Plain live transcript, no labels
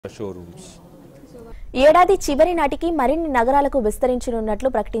showrooms. ఏడాది చివరి నాటికి మరిన్ని నగరాలకు విస్తరించనున్నట్లు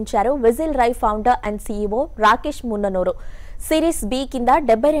ప్రకటించారు whistle రైవ్ founder and CEO Rakesh Munnanur. Series B కింద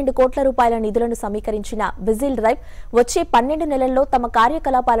 72 కోట్ల రూపాయల నిధులను సమీకరించిన విజిల్ రైవ్ వచ్చే 12 నెలల్లో తమ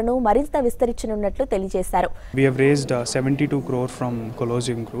కార్యకలాపాలను మరింత విస్తరించనున్నట్లు తెలియజేశారు. We have raised 72 crore from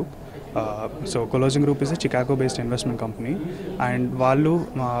Colosseum Group. So Colosseum Group is a Chicago-based investment company, and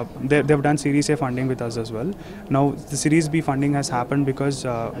they've done Series A funding with us as well. Now the Series B funding has happened because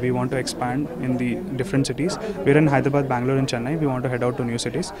we want to expand in the different cities. We're in Hyderabad, Bangalore, and Chennai. We want to head out to new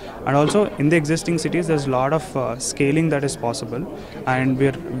cities, and also in the existing cities, there's a lot of scaling that is possible, and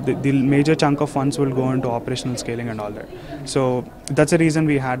the major chunk of funds will go into operational scaling and all that. So that's the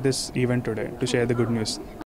reason we had this event today, to share the good news.